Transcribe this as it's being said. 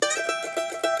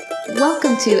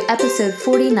Welcome to episode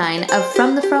 49 of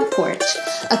From the Front Porch,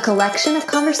 a collection of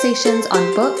conversations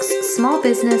on books, small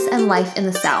business, and life in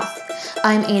the South.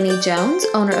 I'm Annie Jones,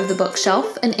 owner of The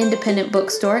Bookshelf, an independent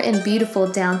bookstore in beautiful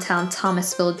downtown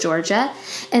Thomasville, Georgia,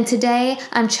 and today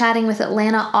I'm chatting with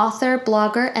Atlanta author,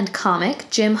 blogger, and comic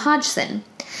Jim Hodgson.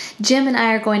 Jim and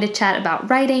I are going to chat about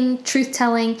writing,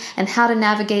 truth-telling, and how to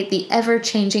navigate the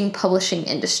ever-changing publishing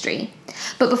industry.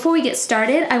 But before we get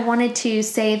started, I wanted to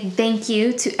say thank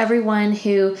you to everyone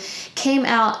who came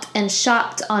out and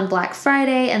shopped on Black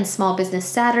Friday and Small Business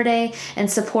Saturday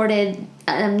and supported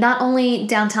not only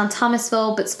downtown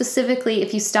Thomasville, but specifically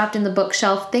if you stopped in the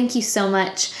bookshelf. Thank you so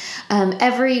much.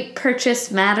 Every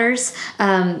purchase matters.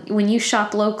 When you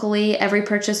shop locally, every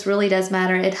purchase really does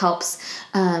matter. It helps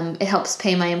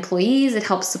pay my employees, it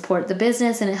helps support the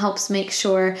business, and it helps make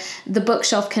sure the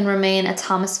bookshelf can remain a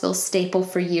Thomasville staple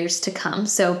for years to come.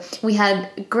 So we had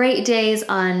great days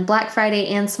on Black Friday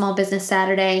and Small Business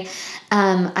Saturday.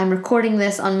 I'm recording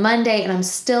this on Monday, and I'm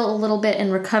still a little bit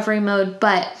in recovery mode,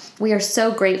 but we are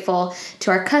so grateful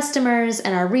to our customers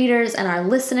and our readers and our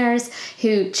listeners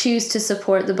who choose to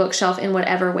support the bookshelf in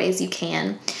whatever ways you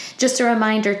can. Just a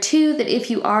reminder, too, that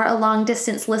if you are a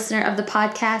long-distance listener of the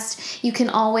podcast, you can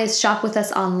always shop with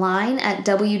us online at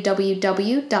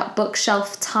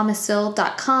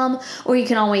www.bookshelfthomasville.com, or you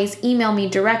can always email me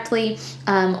directly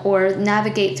or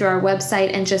navigate through our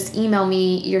website and just email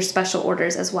me your special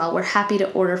orders as well. We're happy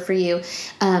to order for you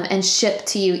and ship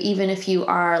to you even if you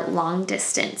are long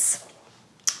distance.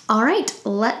 All right,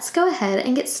 let's go ahead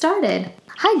and get started.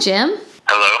 Hi, Jim.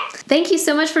 Hello. Thank you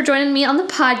so much for joining me on the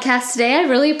podcast today. I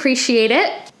really appreciate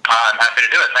it. I'm happy to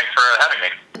do it. Thanks for having me.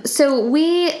 So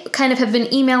we kind of have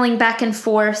been emailing back and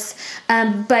forth,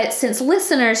 but since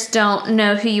listeners don't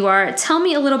know who you are, tell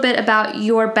me a little bit about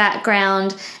your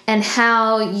background and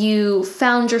how you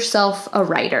found yourself a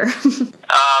writer.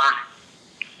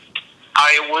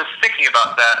 I was thinking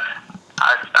about that.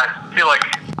 I feel like,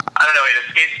 I don't know, it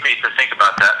escapes me to think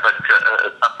about that, but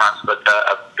sometimes,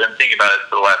 I've been thinking about it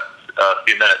for the last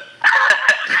few minutes.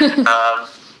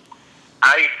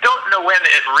 I don't know when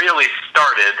it really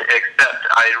started, except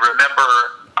I remember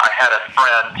I had a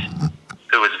friend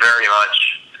who was very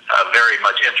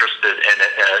much interested in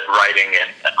writing and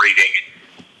reading,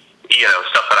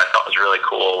 stuff that I thought was really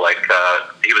cool. Like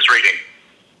he was reading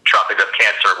Tropic of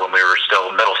Cancer when we were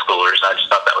still middle schoolers. I just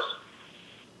thought that was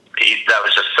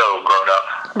just so grown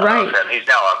up. Right. And he's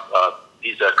now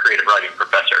he's a creative writing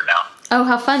professor now. Oh,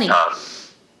 how funny.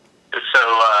 So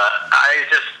I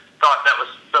just thought that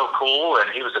was so cool, and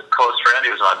he was a close friend.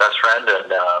 He was my best friend, and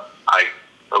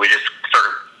we just sort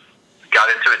of got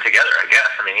into it together, I guess.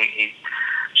 I mean, he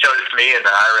showed it to me, and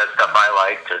then I read stuff I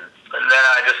liked, and then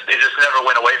it just never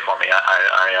went away for me.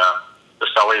 I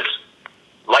just always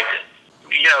liked it.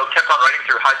 Kept on writing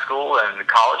through high school and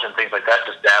college and things like that,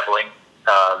 just dabbling,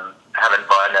 having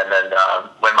fun, and then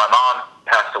when my mom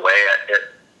passed away,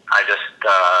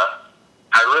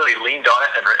 I really leaned on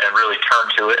it and really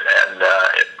turned to it, and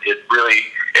it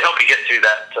helped me get through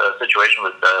that situation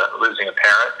with losing a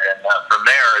parent, and from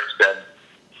there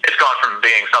it's gone from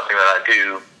being something that I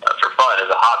do for fun as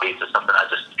a hobby to something I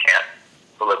just can't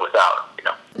live without.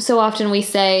 So often we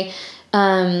say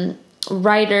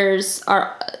writers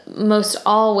are most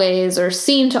always or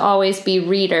seem to always be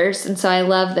readers, and so I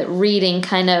love that reading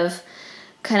kind of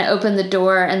opened the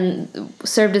door and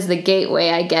served as the gateway,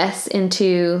 I guess,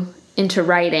 into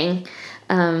writing.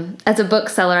 As a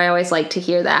bookseller, I always like to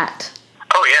hear that.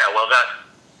 Oh yeah, well that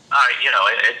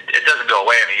it doesn't go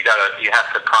away. I mean, you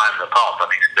have to prime the pump. I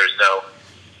mean, there's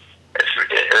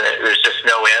just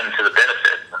no end to the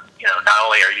benefits. Not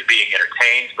only are you being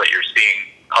entertained, but you're seeing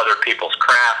other people's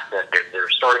craft and their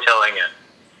storytelling, and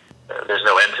there's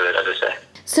no end to it, as I say.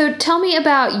 So tell me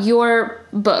about your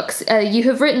books. You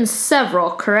have written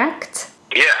several, correct?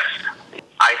 Yes.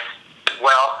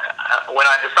 When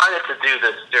I decided to do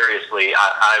this seriously,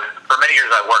 for many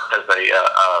years I worked as a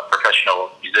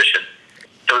professional musician.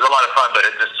 It was a lot of fun, but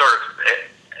it just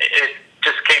it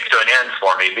just came to an end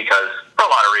for me because, for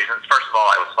a lot of reasons. First of all,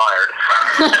 I was fired.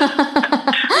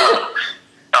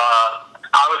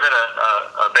 I was in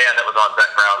a band that was on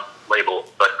Zach Brown's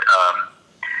label, but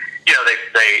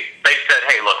they said,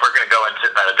 hey, look, we're going to go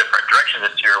into a different direction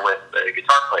this year with a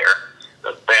guitar player,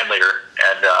 the band leader,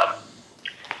 and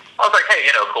I was like, hey,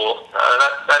 cool.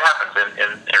 That happens in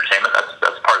entertainment.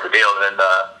 That's part of the deal. And then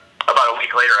about a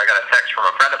week later, I got a text from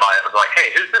a friend of mine. It was like,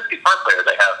 hey, who's this guitar player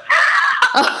they have?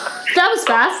 That was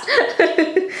fast.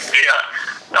 Yeah,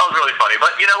 that was really funny.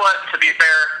 But you know what? To be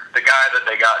fair, the guy that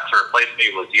they got to replace me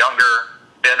was younger,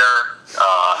 thinner.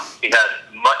 He had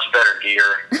much better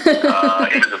gear.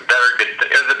 He was a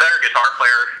better guitar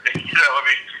player.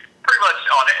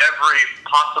 every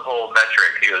possible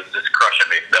metric. He was just crushing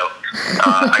me. So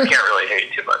I can't really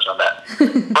hate too much on that.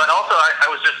 But also, I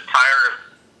was just tired of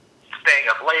staying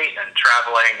up late and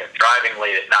traveling and driving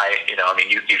late at night.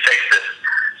 You face this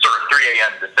sort of 3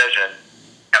 a.m. decision.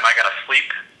 Am I going to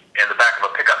sleep in the back of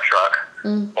a pickup truck,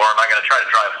 or am I going to try to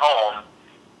drive home,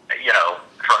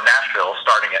 from Nashville,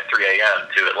 starting at 3 a.m.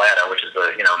 to Atlanta, which is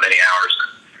many hours.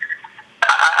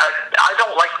 I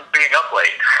don't like being up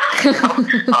late.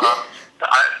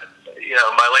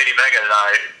 My lady Megan and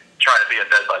I try to be in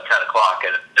bed by 10 o'clock,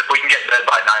 and if we can get in bed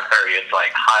by 9:30, it's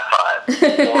like high five,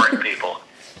 boring people.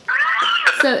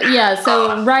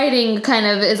 So writing kind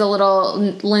of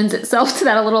lends itself to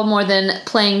that a little more than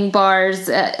playing bars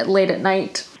late at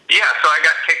night. Yeah, so I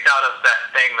got kicked out of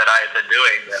that thing that I had been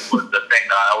doing that was the thing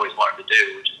that I always wanted to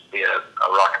do, which is be a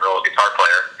rock and roll guitar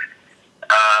player.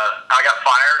 I got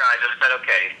fired, and I just said,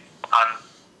 okay,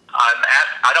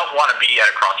 I don't want to be at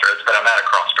a crossroads, but I'm at a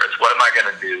crossroads. What am I going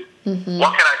to do? Mm-hmm.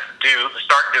 What can I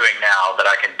start doing now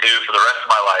that I can do for the rest of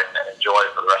my life and enjoy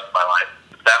for the rest of my life?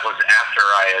 That was after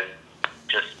I had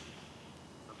just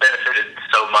benefited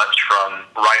so much from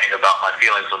writing about my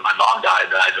feelings when my mom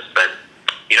died that I just said,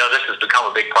 this has become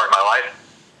a big part of my life.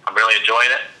 I'm really enjoying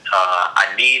it.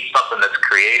 I need something that's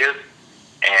creative,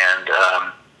 and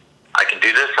I can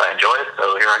do this. I enjoy it,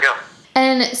 so here I go.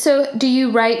 And so do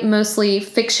you write mostly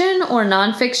fiction or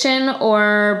nonfiction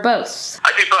or both?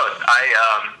 I do both.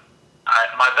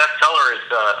 My bestseller is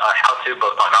a how-to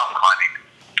book on mountain climbing.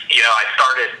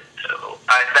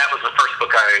 That was the first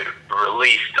book I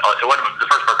released. It wasn't the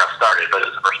first book I started, but it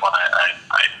was the first one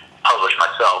I published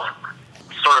myself.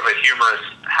 Sort of a humorous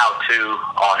how-to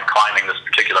on climbing this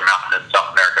particular mountain in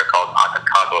South America called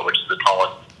Aconcagua, which is the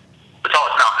tallest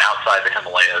mountain outside the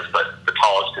Himalayas, but the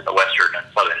tallest in the western and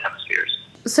southern hemispheres.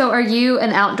 So are you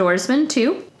an outdoorsman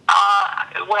too?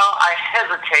 Well, I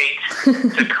hesitate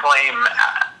to claim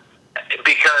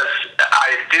because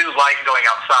I do like going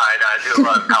outside. I do a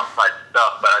lot of outside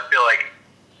stuff, but I feel like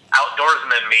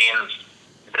outdoorsman means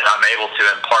that I'm able to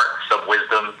impart some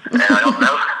wisdom, and I don't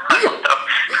know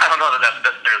that that's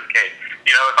necessarily the case.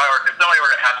 If somebody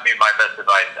were to ask me my best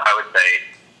advice, I would say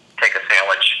take a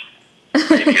sandwich,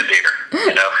 maybe a beer.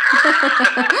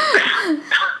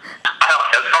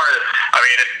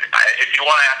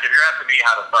 If you're asking me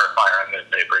how to start a fire, I'm going to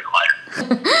say bring a lighter.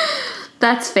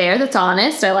 That's fair. That's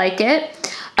honest. I like it.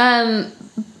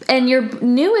 And your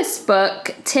newest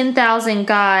book, 10,000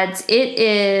 Gods,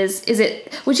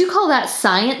 would you call that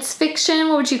science fiction?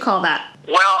 What would you call that?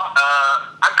 Well,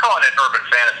 I'm calling it urban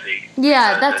fantasy.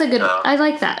 Yeah, that's a good one. I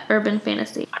like that, urban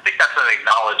fantasy. I think that's an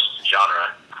acknowledged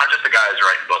genre. I'm just a guy who's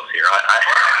writing books here.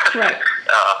 Right.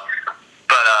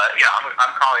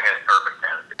 I'm calling it urban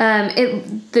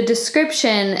fantasy. The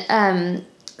description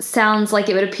sounds like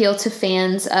it would appeal to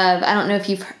fans of, I don't know if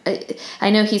I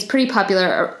know he's pretty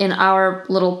popular in our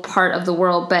little part of the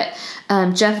world, but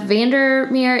Jeff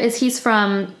Vandermeer he's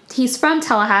from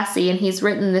Tallahassee, and he's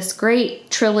written this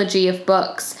great trilogy of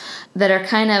books that are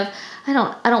kind of, I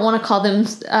don't want to call them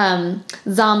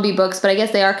zombie books, but I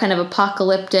guess they are kind of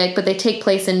apocalyptic, but they take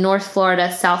place in North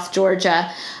Florida, South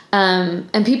Georgia,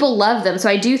 and people love them. So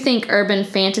I do think urban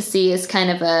fantasy is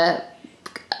kind of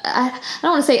I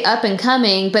don't want to say up and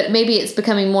coming, but maybe it's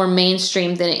becoming more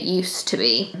mainstream than it used to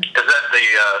be. Is that the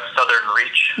Southern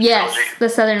Reach yes, trilogy? The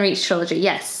Southern Reach trilogy,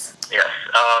 yes. Yes.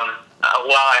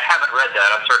 Well, I haven't read that.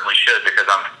 I certainly should, because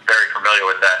I'm very familiar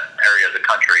with that area of the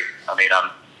country. I mean, I'm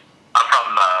from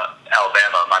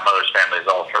Alabama. My mother's family is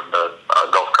all from the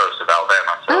Gulf Coast of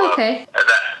Alabama. So okay.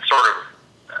 That sort of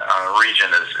region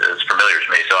is familiar to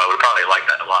me, so I would probably like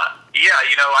that a lot. Yeah,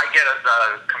 I get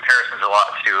comparisons a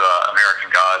lot to American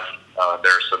Gods.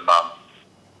 There's some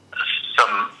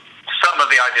of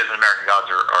the ideas in American Gods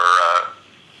are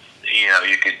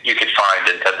you could find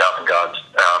in 10,000 Gods.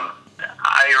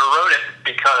 I wrote it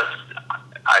because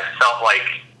I felt like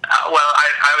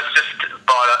I was just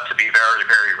brought up to be very,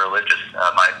 very religious.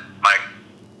 My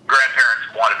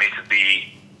grandparents wanted me to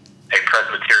be a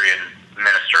Presbyterian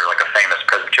minister, like a famous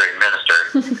Presbyterian minister.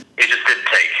 It just didn't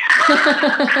take.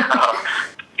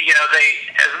 They,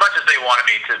 as much as they wanted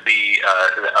me to be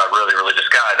a really religious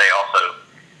guy, they also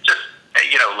just,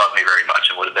 loved me very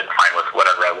much and would have been fine with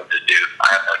whatever I wanted to do. I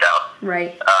have no doubt.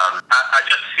 Right. I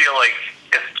just feel like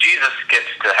if Jesus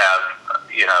gets to have,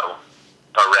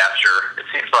 a rapture, it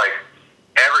seems like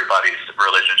everybody's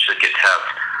religion should get to have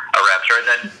a rapture. And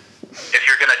then if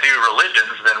you're going to do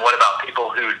religions, then what about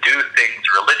people who do things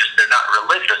religious? They're not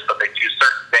religious, but they do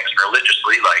certain things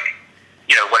religiously. Like,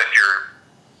 what if you're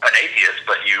an atheist,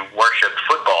 but you worship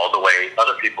football the way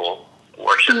other people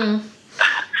worship?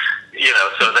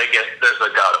 So there's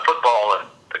a god of football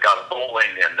and the got a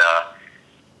bowling, and that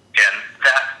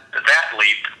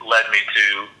leap led me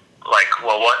to like,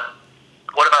 well,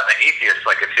 what about the atheist?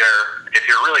 Like, if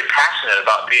you're really passionate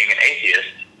about being an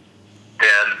atheist,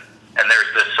 then, and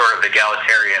there's this sort of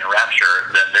egalitarian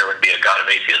rapture, then there would be a God of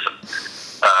atheism.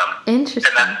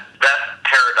 Interesting. And that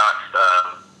paradox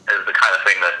is the kind of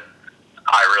thing that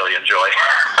I really enjoy.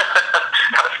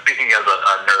 Speaking as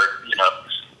a nerd, you know.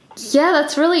 Yeah,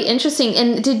 that's really interesting.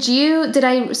 And did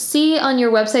I see on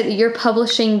your website that you're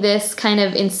publishing this kind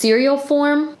of in serial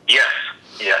form? Yes.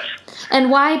 And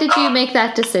why did you make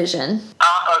that decision?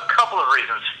 A couple of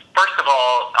reasons. First of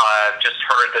all, I've just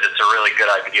heard that it's a really good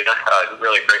idea, a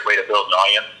really great way to build an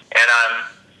audience. And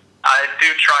I do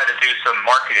try to do some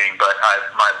marketing, but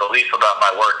my belief about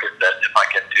my work is that if I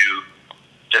can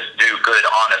just do good,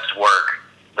 honest work,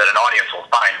 that an audience will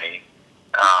find me.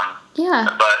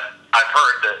 But I've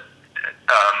heard that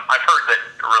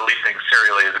releasing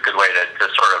serially is a good way to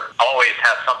sort of always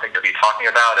have something to be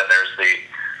talking about. And there's the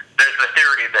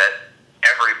theory that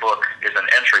every book is an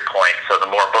entry point, so the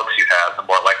more books you have, the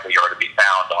more likely you are to be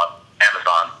found on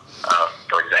Amazon,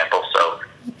 for example. So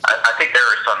I think there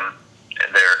are some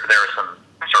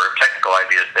sort of technical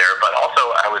ideas there, but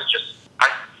also I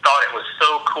thought it was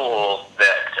so cool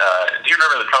that do you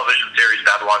remember the television series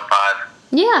Babylon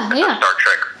 5? Yeah. The Star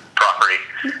Trek property.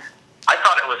 I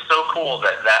thought it was so cool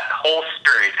that whole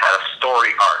series had a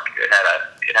story arc. It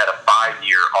had a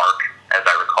 5-year arc, as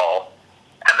I recall.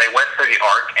 And they went through the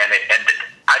arc, and it ended.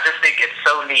 I just think it's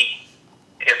so neat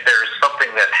if there's something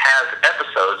that has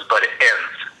episodes, but it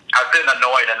ends. I've been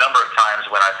annoyed a number of times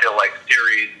when I feel like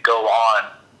series go on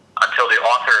until the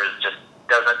author just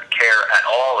doesn't care at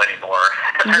all anymore.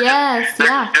 They're just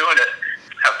doing it.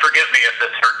 Forgive me if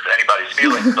this hurts anybody's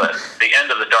feelings, but the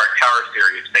end of the Dark Tower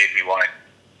series made me want to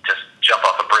just jump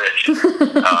off a bridge.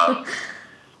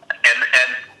 And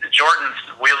Jordan's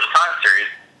Wheel of Time series,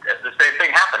 the same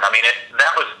thing happened. I mean,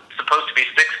 that was supposed to be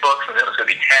 6 books, and then it was going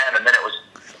to be 10, and then it was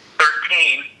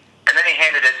 13, and then he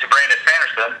handed it to Brandon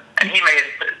Sanderson, and he made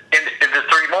it into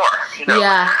 3 more. You know?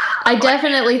 Yeah, I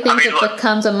definitely think it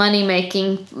becomes a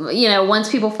money-making,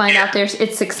 once people find out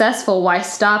it's successful, why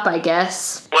stop, I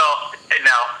guess? Well,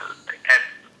 now, and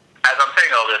as I'm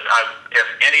saying all this, if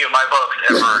any of my books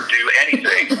ever do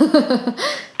anything,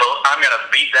 I'm going to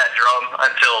beat that drum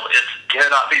until it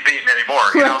cannot be beaten anymore.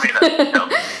 You know what I mean?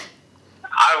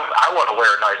 I want to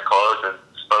wear nice clothes and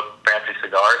smoke fancy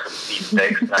cigars and eat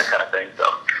steaks and that kind of thing. So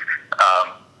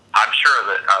I'm sure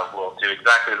that I will do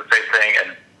exactly the same thing,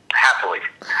 and happily.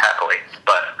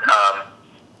 But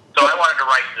so I wanted to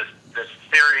write this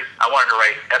series. I wanted to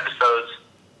write episodes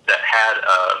that had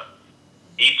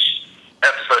each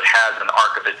episode has an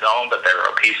arc of its own, but they're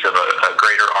a piece of a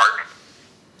greater arc.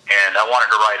 And I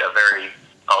wanted to write a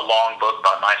long book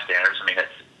by my standards. I mean,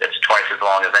 it's twice as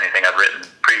long as anything I've written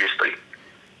previously.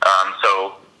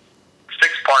 So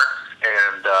 6 parts,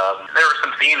 and there were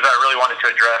some themes I really wanted to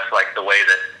address, like the way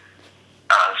that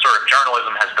sort of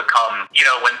journalism has become. You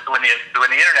know, when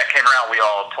the internet came around, we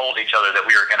all told each other that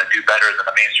we were going to do better than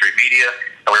the mainstream media,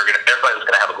 and everybody was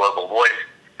going to have a global voice,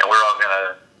 and we're all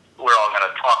going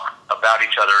to talk about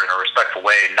each other in a respectful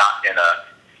way, not in a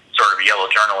sort of yellow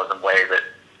journalism way that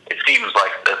it seems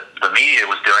like the media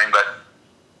was doing. But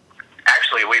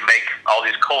actually, we make all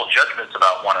these cold judgments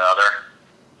about one another,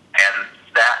 and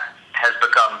that has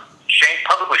become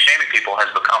publicly shaming people has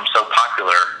become so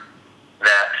popular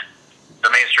that the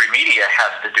mainstream media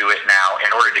has to do it now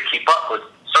in order to keep up with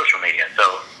social media.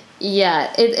 So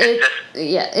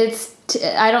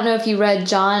I don't know if you read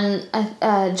John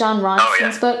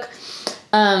Ronson's book,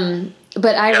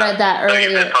 but I read that earlier. So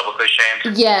you've been publicly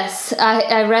shamed? Yes,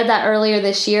 I read that earlier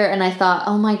this year, and I thought,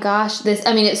 oh my gosh,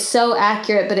 it's so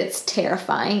accurate, but it's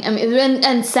terrifying. I mean,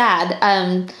 and sad.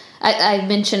 I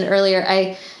mentioned earlier,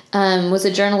 I was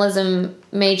a journalism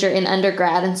major in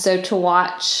undergrad, and so to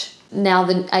watch now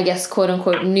the, I guess, quote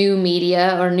unquote, new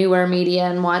media or newer media,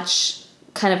 and watch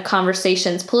kind of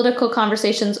conversations, political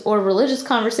conversations or religious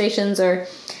conversations or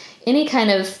any kind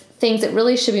of things that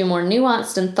really should be more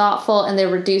nuanced and thoughtful, and they're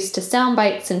reduced to sound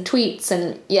bites and tweets,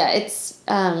 and it's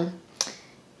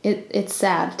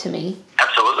sad to me.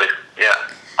 Absolutely, yeah.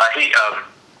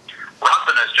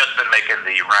 Ronson has just been making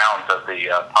the rounds of the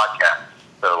podcast.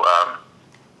 So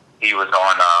he was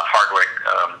on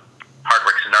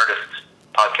Hardwick's Nerdist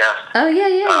podcast. Oh, yeah.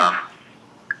 If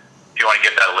you want to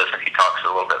give that a listen, he talks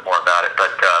a little bit more about it. But,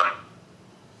 so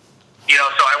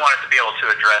I wanted to be able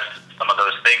to address some of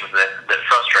those things that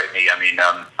frustrate me. I mean,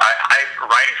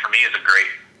 writing for me is a great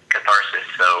catharsis.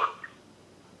 So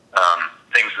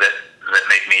things that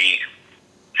make me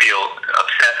feel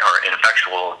upset or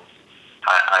ineffectual,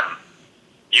 I'm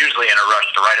usually in a a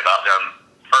rush to write about them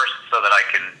first so that I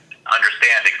can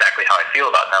understand exactly how I feel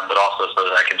about them, but also so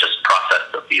that I can just process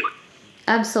the feeling.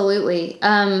 Absolutely.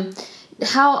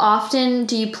 How often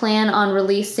do you plan on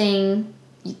releasing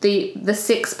the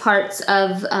 6 parts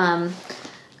of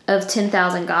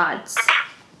 10,000 Gods?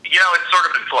 It's sort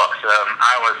of in flux.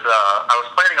 I was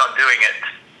planning on doing it.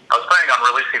 I was planning on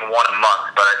releasing one a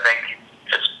month, but I think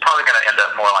it's probably going to end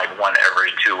up more like one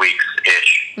every 2 weeks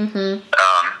ish. Mm-hmm.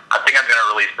 I think I'm going to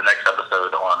release the next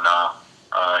episode on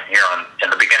in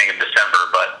the beginning of December,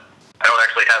 but I don't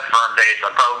actually have firm dates.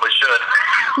 I probably should.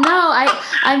 No,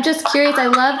 I'm just curious. I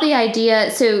love the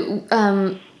idea. So,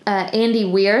 Andy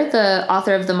Weir, the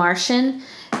author of The Martian,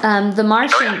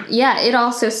 it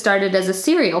also started as a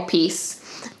serial piece.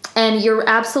 And you're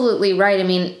absolutely right. I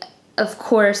mean, of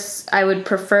course, I would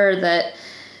prefer that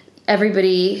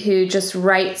everybody who just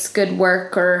writes good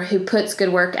work or who puts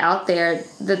good work out there,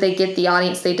 that they get the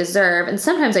audience they deserve. And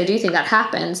sometimes I do think that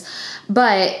happens.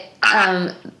 But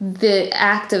the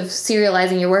act of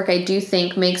serializing your work, I do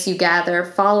think, makes you gather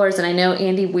followers. And I know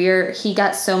Andy Weir, he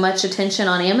got so much attention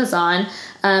on Amazon.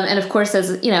 And of course, as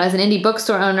an indie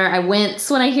bookstore owner, I wince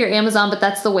when I hear Amazon, but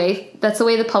that's the way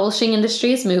the publishing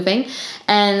industry is moving.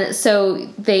 And so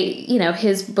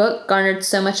his book garnered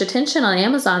so much attention on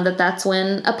Amazon that's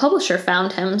when a publisher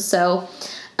found him. So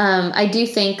I do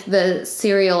think the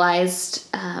serialized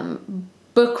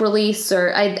book release,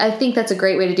 or I think that's a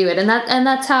great way to do it. And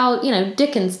that's how,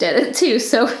 Dickens did it too.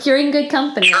 So you're in good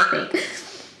company, sure. I think.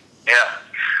 Yeah.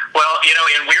 Well,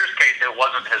 in Weir's case, it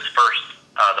wasn't his first.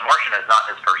 The Martian is not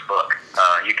his first book.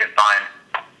 You can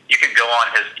go on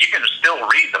you can still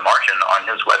read The Martian on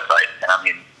his website. And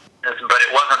but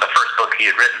it wasn't the first book he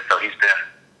had written, so he's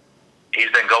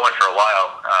been going for a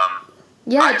while.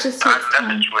 Yeah, it just takes time.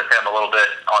 I've messaged with him a little bit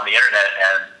on the internet,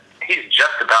 and he's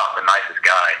just about the nicest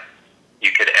guy you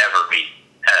could ever meet.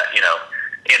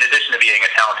 In addition to being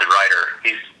a talented writer,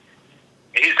 he's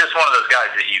just one of those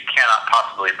guys that you cannot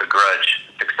possibly begrudge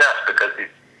success because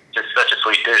he's just such a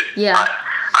sweet dude. Yeah.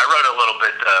 I wrote a little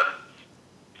bit.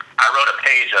 I wrote a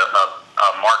page of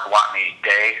Mark Watney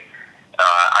Day.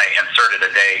 I inserted a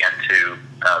day into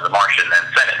The Martian and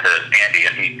sent it to Andy,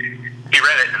 and he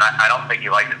read it, and I don't think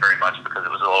he liked it very much because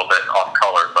it was a little bit off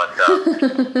color. But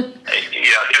he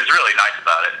was really nice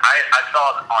about it. I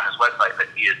saw on his website that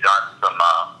he had done some.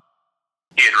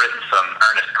 He had written some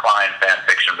Ernest Cline fan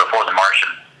fiction before The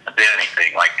Martian did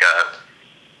anything. Like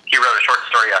he wrote a short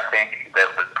story, I think, that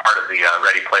was part of the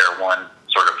Ready Player One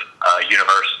sort of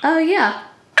universe. Oh yeah.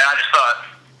 And I just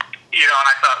thought,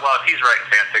 well, if he's writing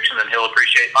fan fiction, then he'll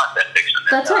appreciate my fan fiction.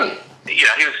 That's right. He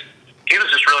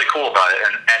was just really cool about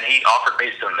it, and he offered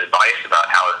me some advice about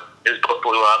how his book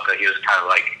blew up. That he was kind of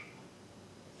like,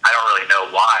 I don't really know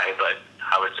why, but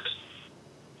I was just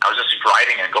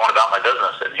writing and going about my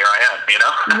business, and here I am,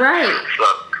 Right. So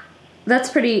that's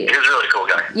pretty. He's a really cool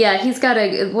guy. Yeah, he's got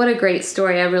what a great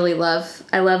story. I really love.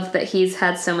 I love that he's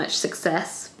had so much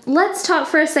success. Let's talk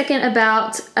for a second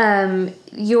about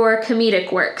your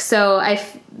comedic work. So I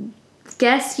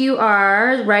guess you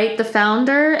are, right, the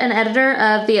founder and editor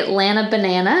of the Atlanta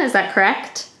Banana. Is that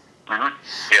correct? Mm-hmm.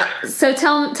 Yeah. So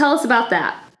tell us about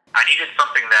that. I needed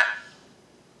something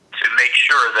to make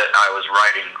sure that I was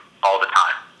writing all the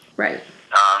time. Right.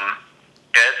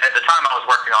 At the time, I was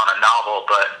working on a novel,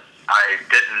 but I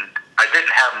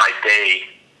didn't have my day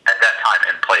at that time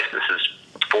in place. This is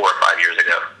 4 or 5 years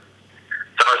ago.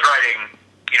 So I was writing,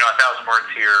 1,000 words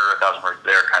here, 1,000 words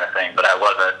there kind of thing, but I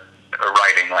wasn't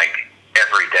writing like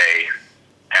every day.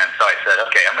 And so I said,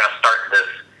 okay, I'm going to start this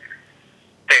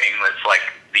thing that's like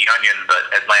The Onion, but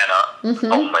Atlanta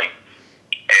only,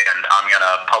 and I'm going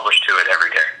to publish to it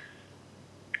every day.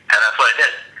 And that's what I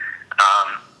did.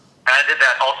 And I did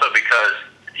that also because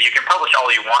you can publish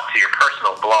all you want to your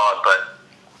personal blog, but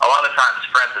a lot of times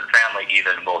friends and family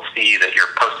even will see that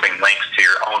you're posting links to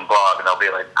your own blog, and they'll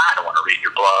be like, I don't want to read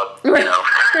your blog, But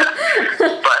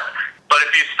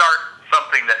if you start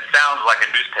something that sounds like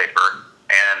a newspaper,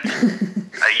 and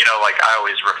like I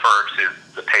always refer to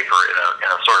the paper in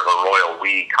a sort of a royal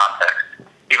we context,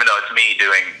 even though it's me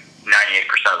doing 98%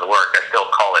 of the work, I still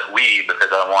call it we because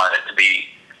I want it to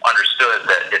be understood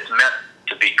that it's meant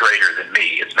to be greater than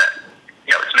me. It's meant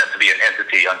to be an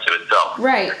entity unto itself.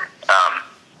 Right.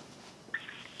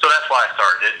 So that's why I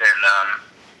started it, and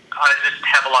I just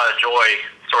have a lot of joy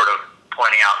sort of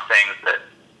pointing out things that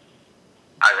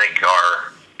I think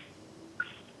are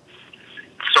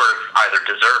sort of either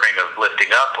deserving of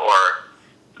lifting up or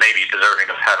maybe deserving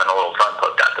of having a little fun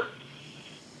poked at them.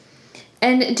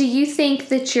 And do you think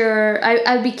that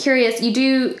I'd be curious, you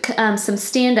do some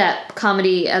stand-up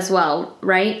comedy as well,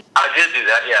 right? I did do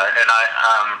that, yeah, and I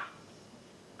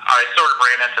I sort of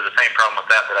ran into the same problem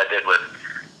with that I did with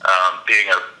being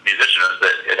a musician, is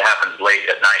that it happens late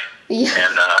at night. Yeah.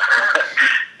 And,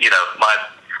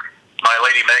 my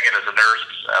lady Megan is a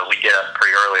nurse. We get up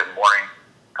pretty early in the morning,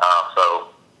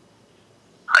 so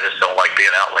I just don't like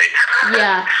being out late.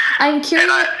 Yeah. I'm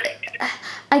curious.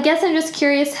 I guess I'm just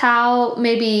curious how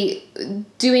maybe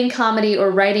doing comedy or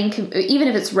writing, even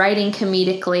if it's writing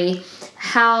comedically,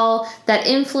 how that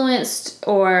influenced,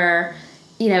 or,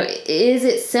 is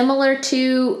it similar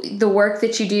to the work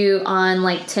that you do on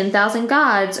like 10,000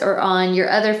 Gods or on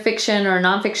your other fiction or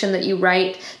nonfiction that you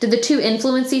write? Did the two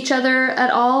influence each other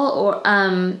at all? Or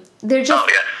they're just,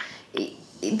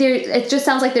 it just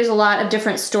sounds like there's a lot of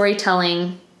different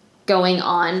storytelling going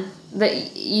on,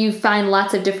 that you find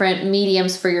lots of different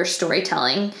mediums for your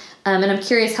storytelling. And I'm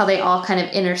curious how they all kind of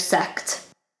intersect.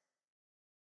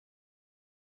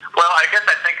 Well, I guess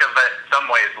I think of it in some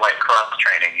ways like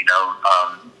cross-training,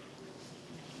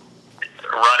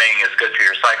 running is good for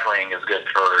your cycling, is good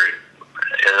for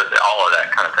all of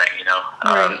that kind of thing,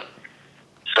 Right.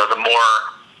 So the more,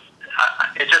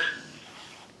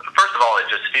 first of all, it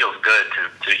just feels good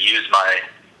to use my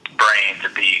brain to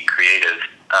be creative,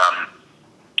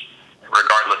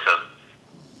 regardless of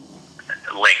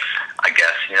length, I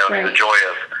guess. Right. The joy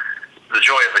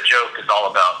of a joke is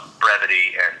all about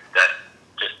brevity and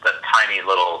just the tiny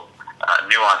little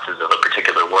nuances of a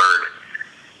particular word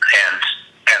and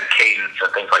cadence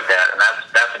and things like that, and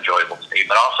that's enjoyable to me.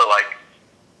 But also, I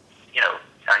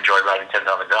enjoy writing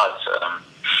 10,000 Gods.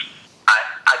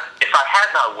 If I had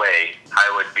my way,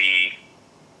 I would be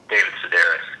David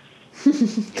Sedaris.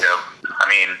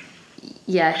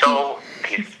 Yeah. So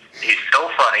he's so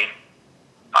funny.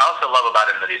 I also love about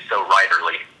him that he's so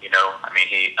writerly. He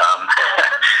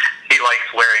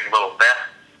likes wearing little vests,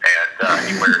 and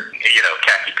he wears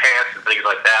khaki pants and things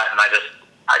like that, and I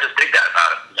just dig that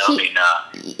about him.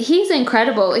 He's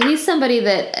incredible. He's somebody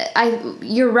that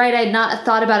you're right, I'd not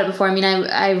thought about it before.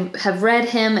 I have read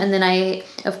him, and then I,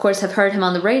 of course, have heard him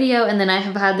on the radio, and then I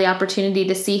have had the opportunity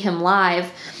to see him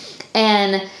live.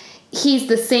 And he's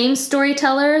the same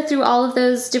storyteller through all of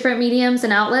those different mediums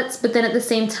and outlets, but then at the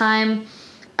same time,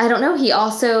 I don't know, he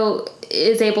also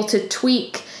is able to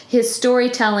tweak his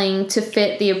storytelling to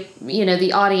fit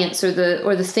the audience or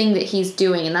the thing that he's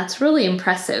doing, and that's really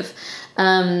impressive.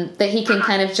 That he can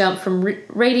kind of jump from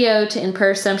radio to in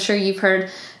person. I'm sure you've heard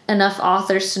enough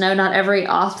authors to know not every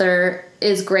author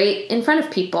is great in front of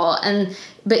people,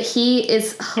 but he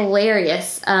is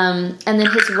hilarious. And then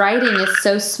his writing is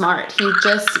so smart. He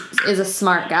just is a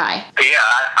smart guy. Yeah,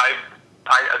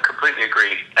 I completely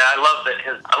agree. And I love that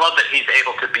he's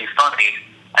able to be funny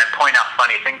and point out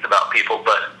funny things about people,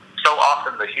 but so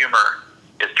often the humor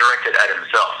is directed at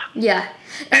himself. Yeah.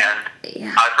 And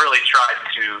I've really tried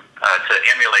to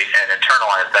emulate and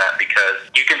internalize that, because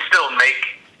you can still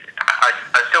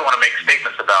I still want to make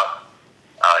statements about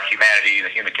humanity,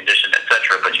 the human condition,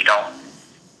 etc., but you don't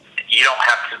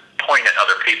have to point at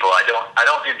other people. I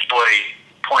don't enjoy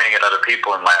pointing at other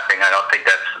people and laughing. I don't think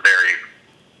that's very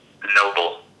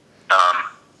noble.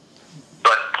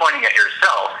 But pointing at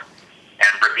yourself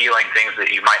and revealing things that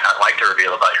you might not like to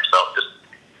reveal about yourself just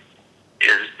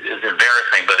is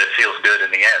embarrassing, but it feels good in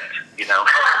the end,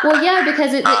 Well, yeah,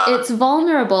 because it's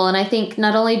vulnerable, and I think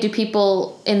not only do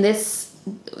people in this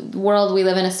world we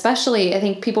live in, especially, I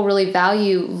think people really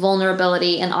value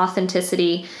vulnerability and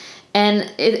authenticity,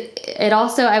 and it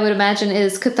also, I would imagine,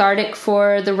 is cathartic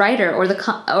for the writer or the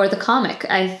comic.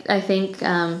 I think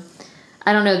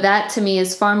I don't know, that to me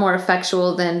is far more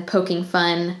effectual than poking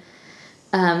fun.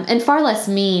 And far less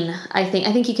mean, I think.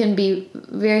 I think you can be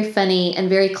very funny and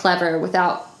very clever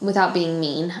without being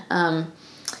mean.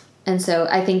 And so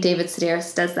I think David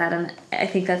Sedaris does that, and I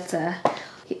think that's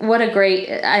what a great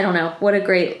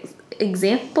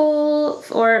example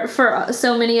for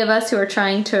so many of us who are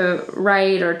trying to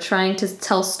write or trying to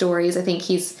tell stories. I think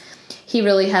he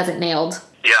really has it nailed.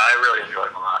 Yeah, I really enjoy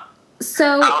him a lot.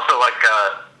 So I also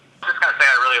I'm just going to say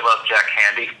I really love Jack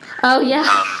Handey. Oh, yeah.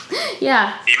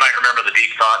 Yeah. You might remember the Deep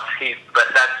Thoughts, but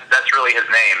that's really his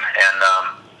name. And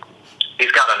he's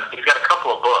got a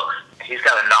couple of books. He's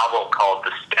got a novel called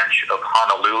The Stench of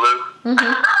Honolulu.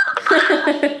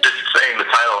 Mm-hmm. Just saying the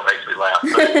title makes me laugh.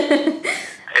 But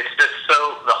it's just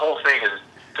the whole thing is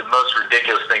the most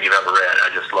ridiculous thing you've ever read.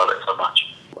 I just love it so much.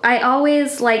 I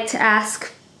always like to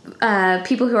ask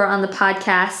people who are on the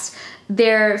podcast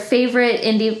their favorite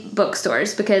indie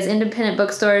bookstores, because independent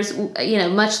bookstores,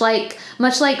 much like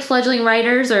fledgling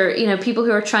writers or, people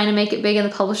who are trying to make it big in the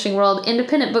publishing world,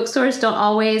 independent bookstores don't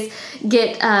always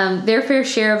get their fair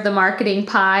share of the marketing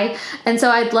pie. And so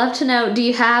I'd love to know, do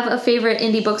you have a favorite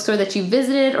indie bookstore that you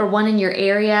visited or one in your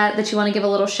area that you want to give a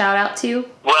little shout out to?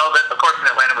 Well, of course, in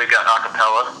Atlanta, we've got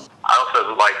Acapella. I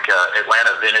also like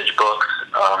Atlanta Vintage Books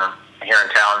here in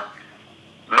town,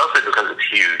 mostly because it's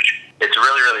huge. It's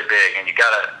really, really big, and you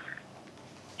gotta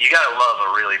love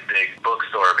a really big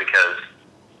bookstore because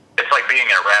it's like being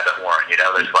in a rabbit warren.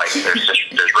 There's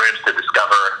rooms to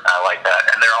discover. I like that,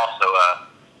 and they're also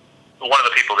one of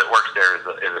the people that works there is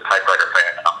a typewriter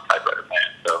fan, and I'm a typewriter fan.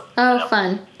 So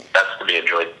fun. That's to be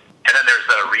enjoyed. And then there's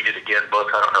Read It Again books.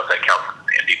 I don't know if that counts as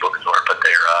an indie bookstore, but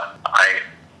I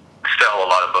sell a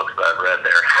lot of books that I've read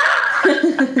there.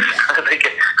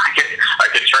 I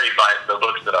could trade by the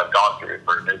books that I've gone through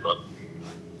for new books.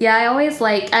 Yeah, I always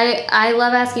I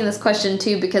love asking this question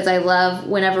too, because I love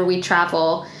whenever we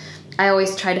travel, I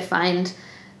always try to find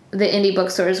the indie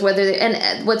bookstores,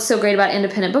 and what's so great about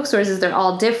independent bookstores is they're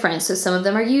all different. So some of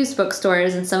them are used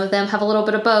bookstores and some of them have a little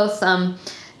bit of both. And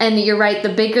you're right, the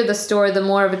bigger the store, the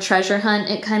more of a treasure hunt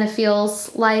it kind of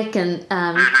feels like, and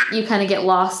you kind of get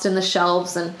lost in the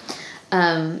shelves. And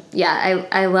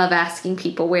I love asking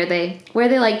people where they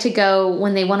like to go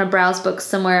when they want to browse books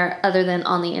somewhere other than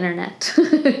on the internet.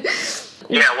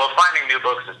 Yeah, well, finding new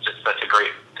books is just such a great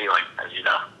feeling, as you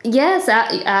know. Yes,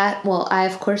 I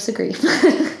of course agree.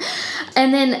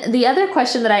 And then the other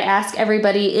question that I ask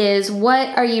everybody is, what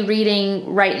are you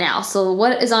reading right now? So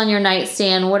what is on your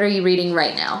nightstand? What are you reading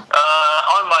right now?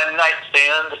 On my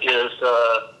nightstand is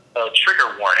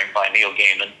Trigger Warning by Neil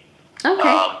Gaiman. Okay.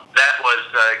 That was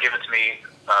given to me.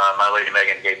 My lady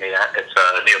Megan gave me that. It's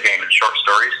Neil Gaiman short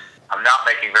stories. I'm not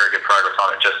making very good progress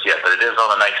on it just yet, but it is on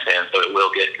the nightstand, so it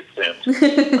will get consumed.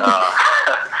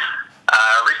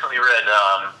 I recently read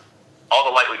All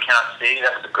the Light We Cannot See.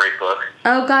 That's a great book.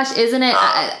 Oh gosh, isn't it?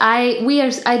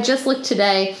 I just looked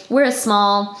today. We're a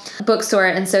small bookstore,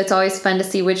 and so it's always fun to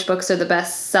see which books are the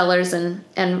best sellers, and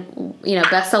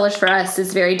bestsellers for us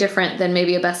is very different than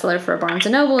maybe a bestseller for a Barnes &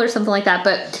 Noble or something like that.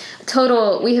 But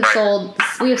total, we have sold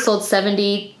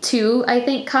 72, I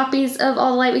think, copies of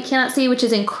All the Light We Cannot See, which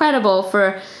is incredible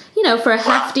for a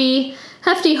hefty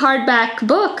hardback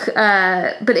book.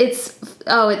 But it's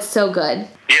so good.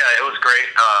 Yeah, it was great.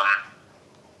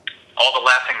 All the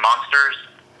Laughing Monsters,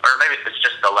 or maybe it's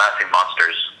just The Laughing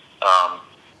Monsters.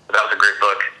 That was a great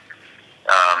book.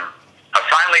 I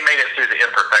finally made it through The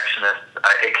Imperfectionist.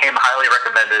 It came highly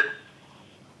recommended.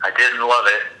 I didn't love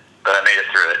it, but I made it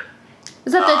through it.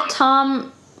 Is that the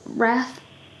Tom Rathbun?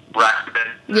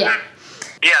 Yeah.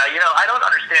 Yeah, I don't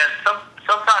understand.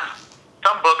 Sometimes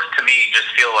some books to me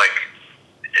just feel like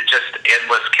just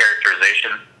endless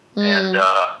characterization, and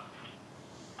I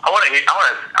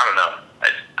don't know.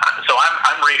 So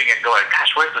I'm reading it going,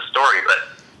 gosh, where's the story? But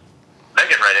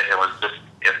Megan read it and was just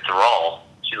enthralled.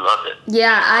 She loved it.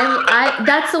 Yeah, I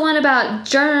that's the one about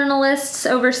journalists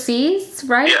overseas,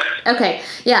 right? Yeah. Okay.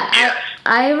 Yeah. Yes.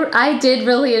 I did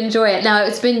really enjoy it. Now,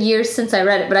 it's been years since I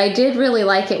read it, but I did really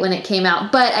like it when it came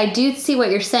out. But I do see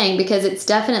what you're saying, because it's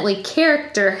definitely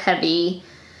character heavy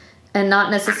and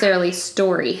not necessarily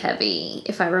story heavy,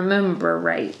 if I remember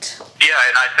right. Yeah,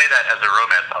 and I say that as a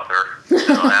romance author.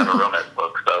 I have a romance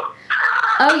book, so.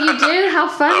 Oh, you do? How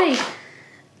funny.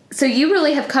 So you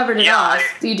really have covered it all.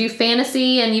 You do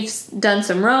fantasy, and you've done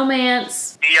some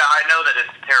romance. Yeah, I know that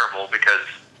it's terrible, because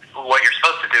what you're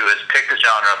supposed to do is pick a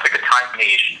genre, pick a tiny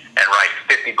niche, and write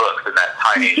 50 books in that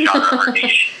tiny genre or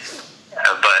niche.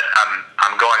 But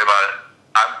I'm going about it.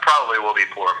 I probably will be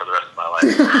poor for the rest of my life.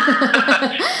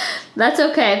 That's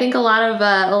okay. I think a lot of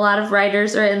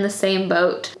writers are in the same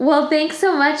boat. Well, thanks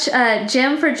so much,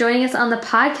 Jim, for joining us on the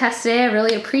podcast today. I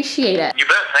really appreciate it. You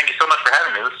bet. Thank you so much for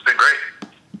having me. This has been great.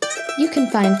 You can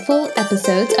find full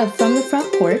episodes of From the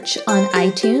Front Porch on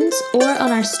iTunes or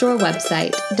on our store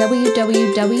website,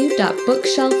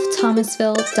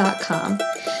 www.bookshelfthomasville.com.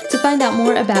 To find out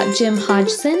more about Jim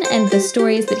Hodgson and the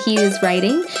stories that he is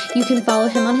writing, you can follow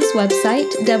him on his website,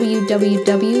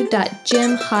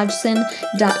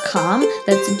 www.jimhodgson.com.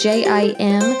 That's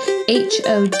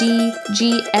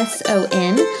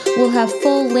JIMHODGSON. We'll have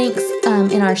full links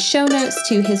in our show notes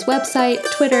to his website,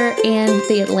 Twitter, and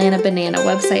the Atlanta Banana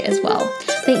website as well.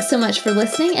 Thanks so much for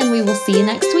listening, and we will see you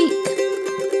next week.